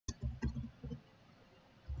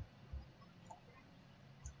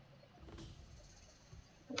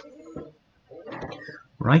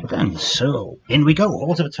Right then, so in we go,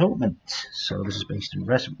 Order of Atonement. So this is based in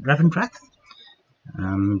Reverend Breath,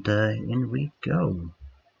 and in we go.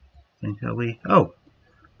 I think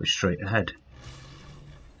we're straight ahead.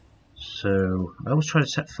 So I always try to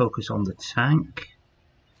set focus on the tank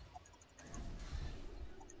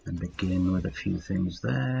and begin with a few things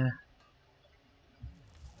there.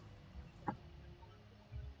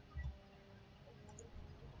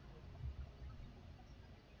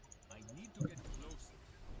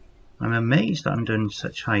 I'm amazed that I'm doing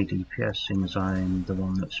such high DPS, seeing as I'm the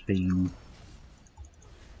one that's been...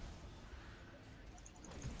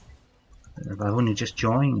 I've only just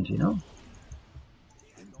joined, you know?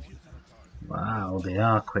 Wow, they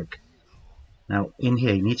are quick. Now, in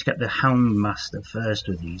here, you need to get the Hound Master first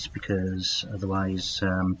with these, because otherwise,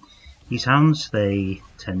 these hounds, they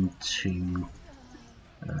tend to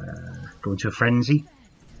go into a frenzy,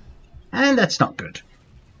 and that's not good.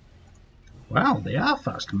 Wow, they are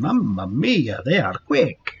fast. Mamma mia, they are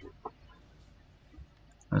quick.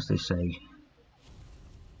 As they say.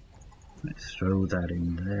 Let's throw that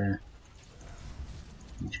in there.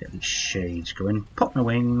 Need to get these shades going. Pop my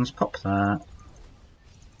wings, pop that.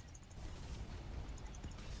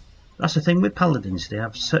 That's the thing with paladins, they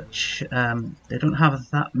have such... they don't have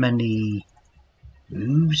that many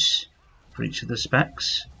moves for each of the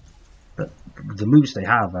specs. But the moves they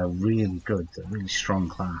have are really good, they're really strong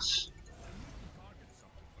class.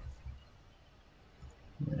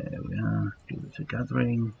 There we are, do the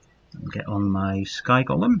gathering, and get on my Sky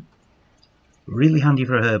Golem. Really handy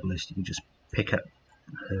for a herbalist, you can just pick up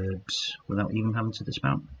herbs without even having to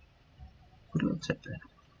dismount. Good little tip there.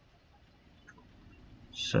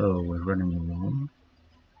 So we're running along.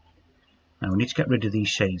 Now we need to get rid of these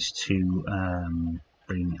shades to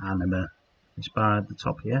bring Anima, this bar at the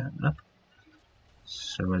top here, up.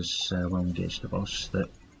 So as when we get to the boss,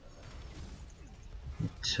 that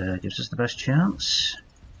it gives us the best chance.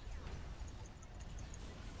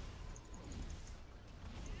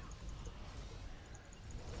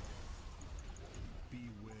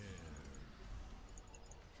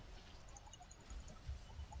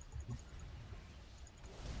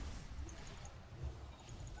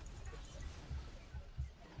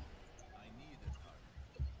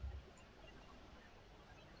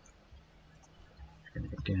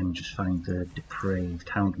 Again, just find the depraved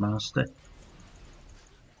Houndmaster.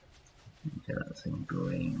 Get that thing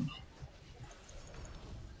going.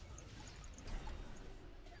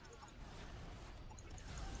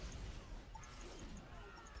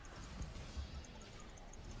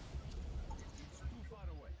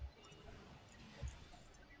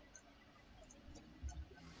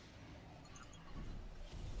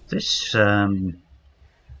 This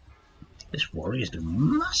this warrior's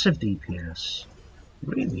doing massive DPS. It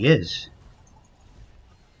really is.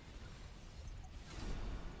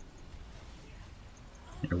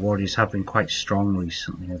 The warriors have been quite strong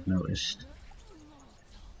recently, I've noticed.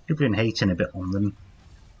 People have been hating a bit on them.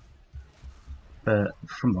 But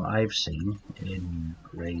from what I've seen in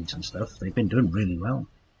raids and stuff, they've been doing really well.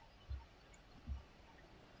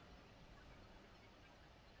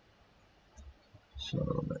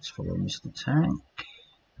 So let's follow Mr. Tank.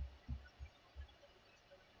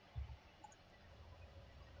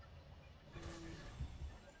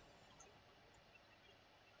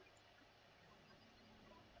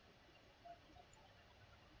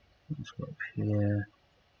 Let's go up here.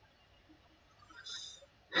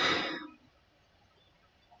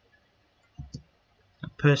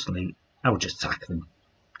 Personally, I would just attack them,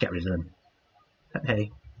 get rid of them. But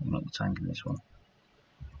hey, I'm not the tank in this one.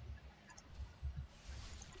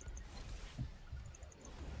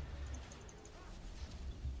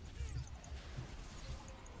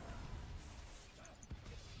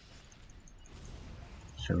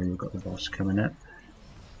 So we've got the boss coming up.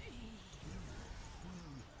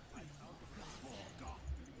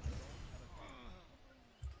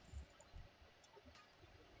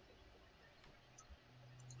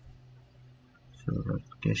 So we've got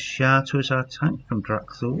Geshato as our tank from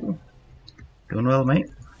Drakthul. Doing well, mate.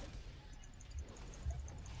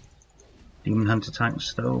 Demon Hunter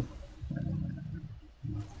tanks though.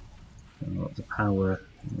 A lot of the power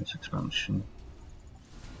in this expansion.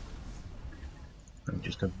 So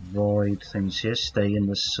just avoid things here, stay in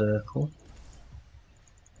the circle.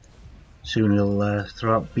 Soon he'll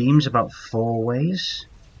throw out beams about 4 ways.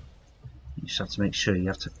 You just have to make sure you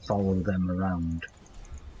have to follow them around.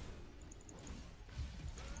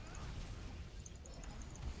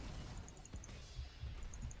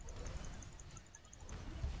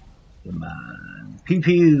 Come on. Pew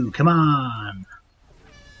pew, come on.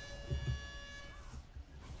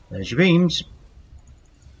 There's your beams.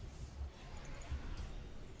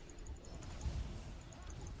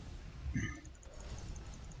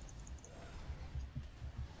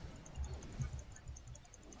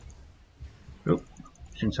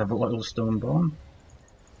 Opportunity to have a little Stoneborn.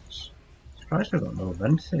 Surprised we've got no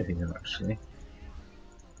Ventir here actually.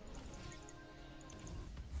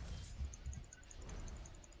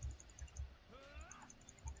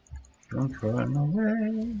 Don't run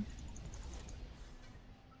away.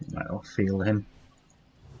 I'll feel him.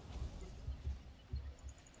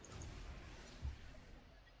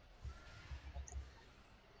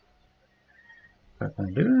 If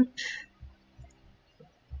I do it.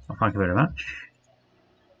 Well, thank you very much.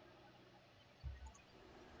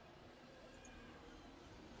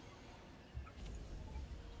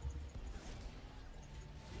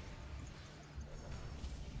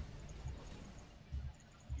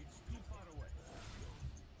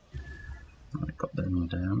 I got them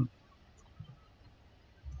down.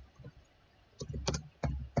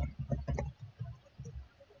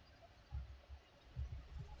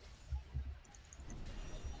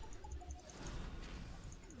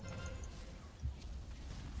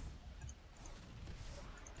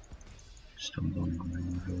 Stumbling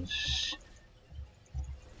Ravers.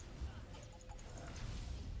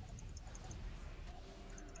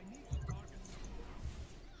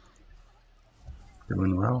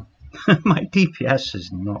 Doing well. My DPS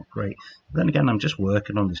is not great. But then again, I'm just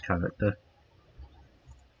working on this character.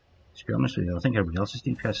 To be honest with you, I think everybody else's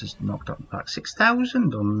DPS is knocked up back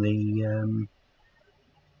 6,000 on the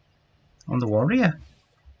warrior.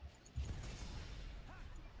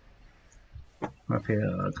 Come up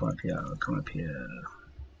here, come up here, come up here.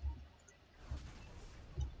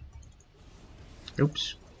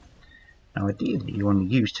 Oops. Now ideally you want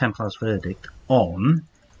to use Templar's Verdict on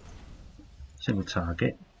single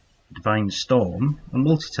target, Divine Storm and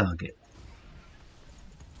multi-target.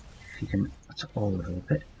 If you can at all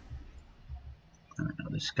help it. Now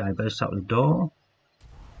this guy bursts out the door.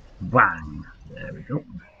 Bang! There we go.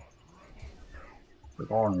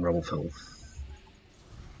 We're on Rebel Filth.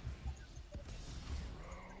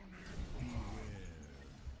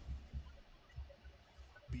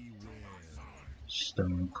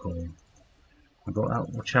 Stone Coal.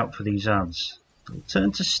 Watch out for these ads. They'll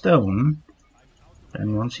turn to stone,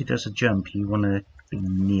 and once he does a jump, you want to be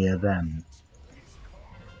near them.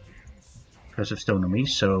 Because of stone on me,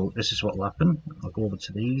 so this is what will happen. I'll go over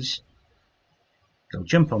to these. They'll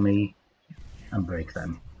jump on me and break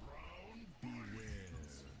them. For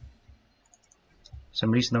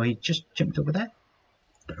some reason though, he just jumped over there.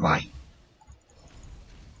 But why?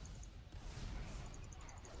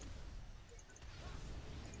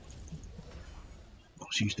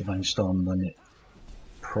 Let's use Divine Storm when it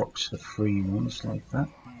procs the free ones like that.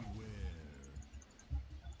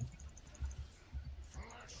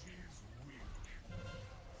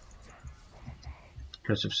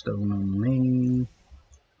 Because of stone on me,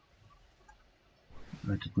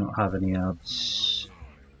 I did not have any ads.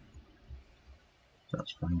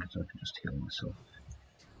 That's fine because I can just heal myself.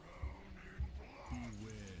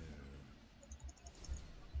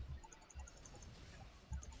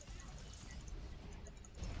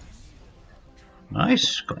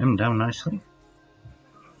 Nice, got him down nicely.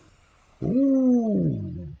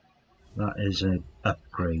 Ooh, that is an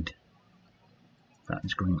upgrade. That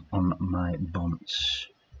is going on my bonds.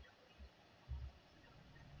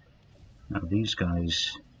 Now these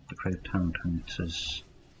guys, the Crowd Town Hunters,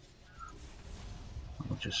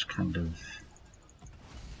 I'll just kind of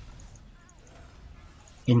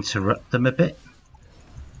interrupt them a bit.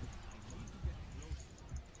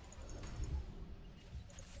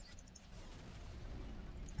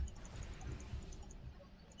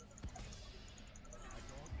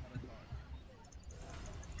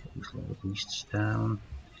 These little beasts down.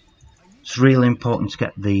 It's really important to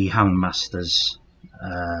get the Houndmasters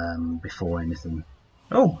before anything.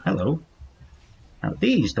 Oh, hello. Now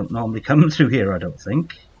these don't normally come through here, I don't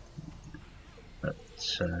think. But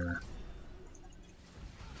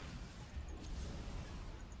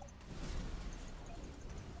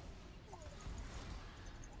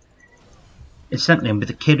incidentally, with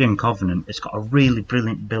the Kyrian Covenant, it's got a really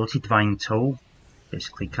brilliant ability, Divine Toll.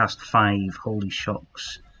 Basically cast 5 Holy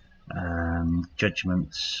Shocks,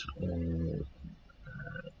 Judgments, or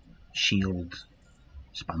Shield,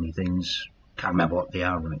 spammy things. Can't remember what they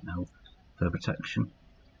are right now for protection.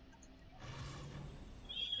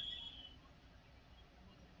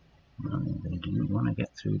 Right, they do want to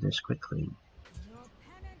get through this quickly.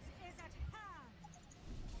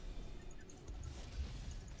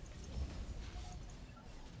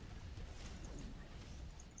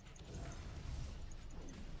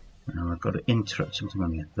 Now I've got to interrupt something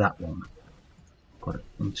on here. That one. Got to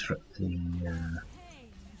interrupt the.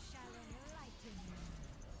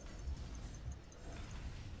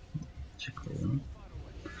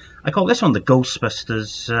 I call this one the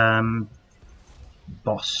Ghostbusters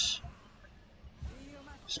boss.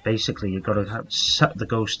 It's basically you've got to set the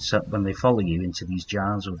ghosts up when they follow you into these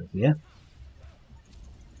jars over here.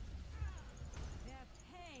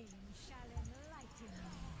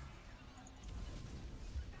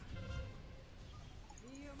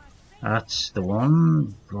 That's the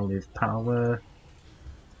one. Volley of power.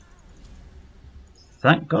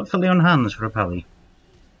 Thank God for Leon Hands for a pally.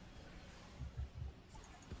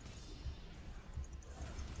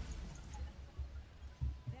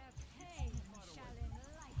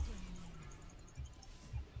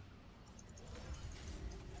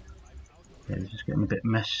 Yeah, it's just getting a bit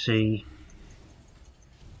messy.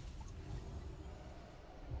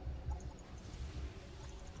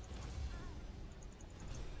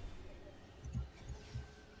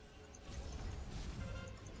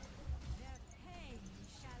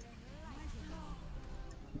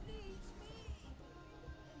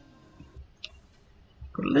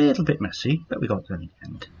 Got a little bit messy, but we got there in the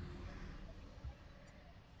end.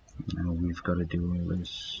 Now we've got to do all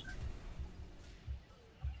this.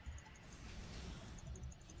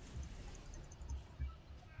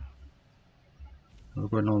 Are we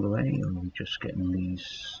going all the way, or are we just getting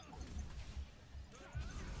these?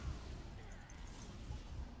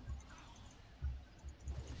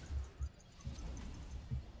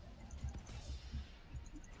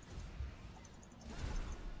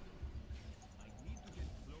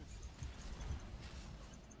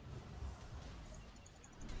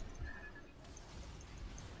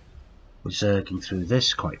 We're zerging through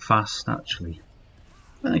this quite fast, actually.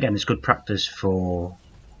 And again, it's good practice for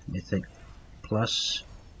Mythic Plus.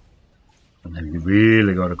 And then we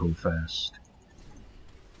really got to go fast.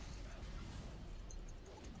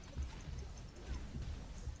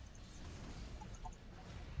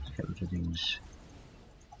 Let's get rid of these.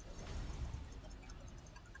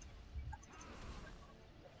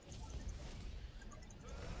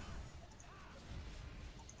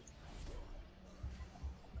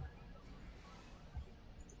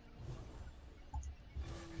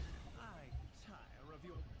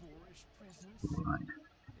 Right.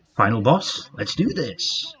 Final boss. Let's do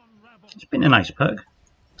this. It's been a nice perk.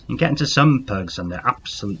 You get into some perks and they're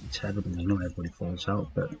absolutely terrible. I know everybody falls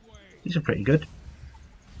out, but these are pretty good.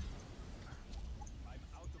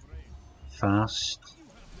 Fast.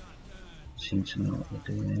 Seem to know what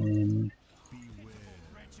we're doing.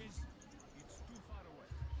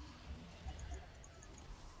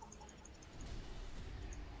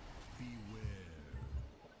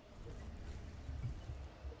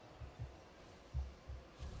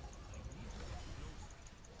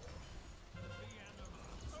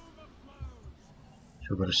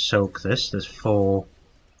 So we've got to soak this. There's 4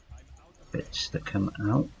 bits that come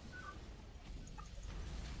out.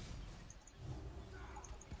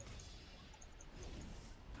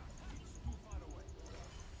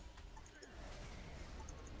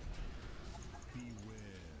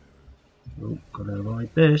 Oh, gotta avoid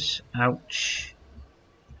this. Ouch.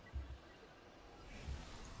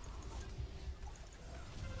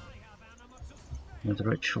 Another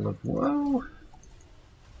ritual of woe.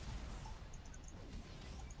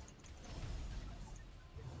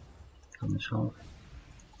 On this off.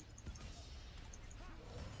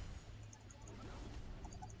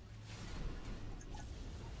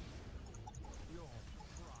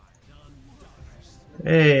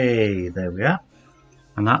 Hey, there we are.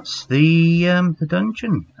 And that's the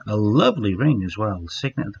dungeon. A lovely ring as well.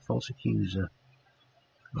 Signet of the False Accuser.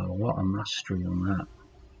 Oh, what a mastery on that.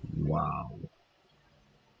 Wow.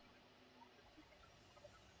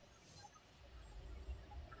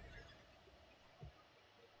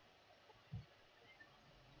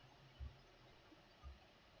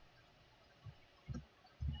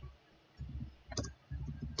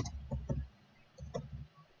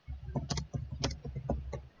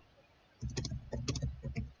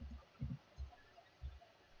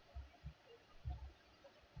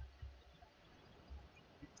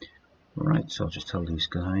 Right, so I'll just tell these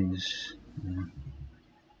guys.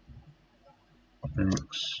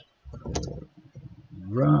 Thanks for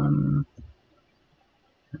run.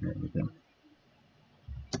 There we go.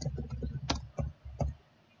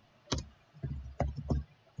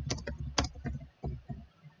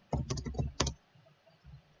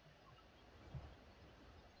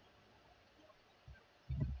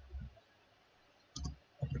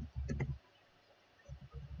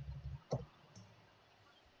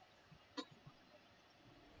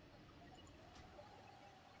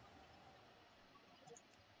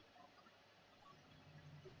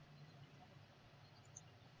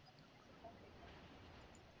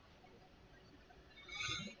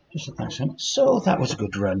 Just a thanks. So that was a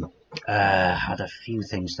good run. Had a few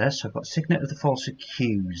things there. So I've got Signet of the False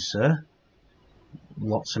Accuser.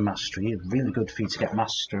 Lots of mastery. Really good for you to get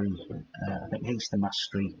mastery. I think Haste the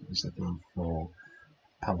Mastery is the thing for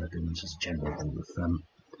Paladins as a general rule of thumb.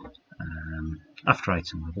 After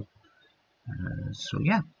item level. So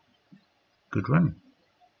yeah, good run.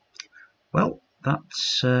 Well,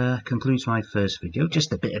 that concludes my first video.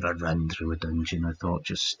 Just a bit of a run through a dungeon. I thought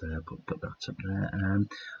just put that up there.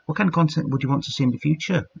 What kind of content would you want to see in the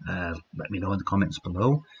future? Let me know in the comments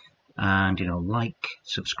below. And like,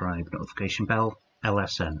 subscribe, notification bell,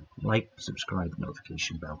 LSN. Like, subscribe,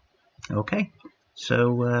 notification bell. Okay.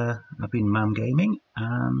 So I've been Mam Gaming,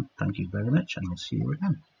 and thank you very much, and I'll see you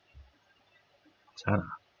again. Ta-da.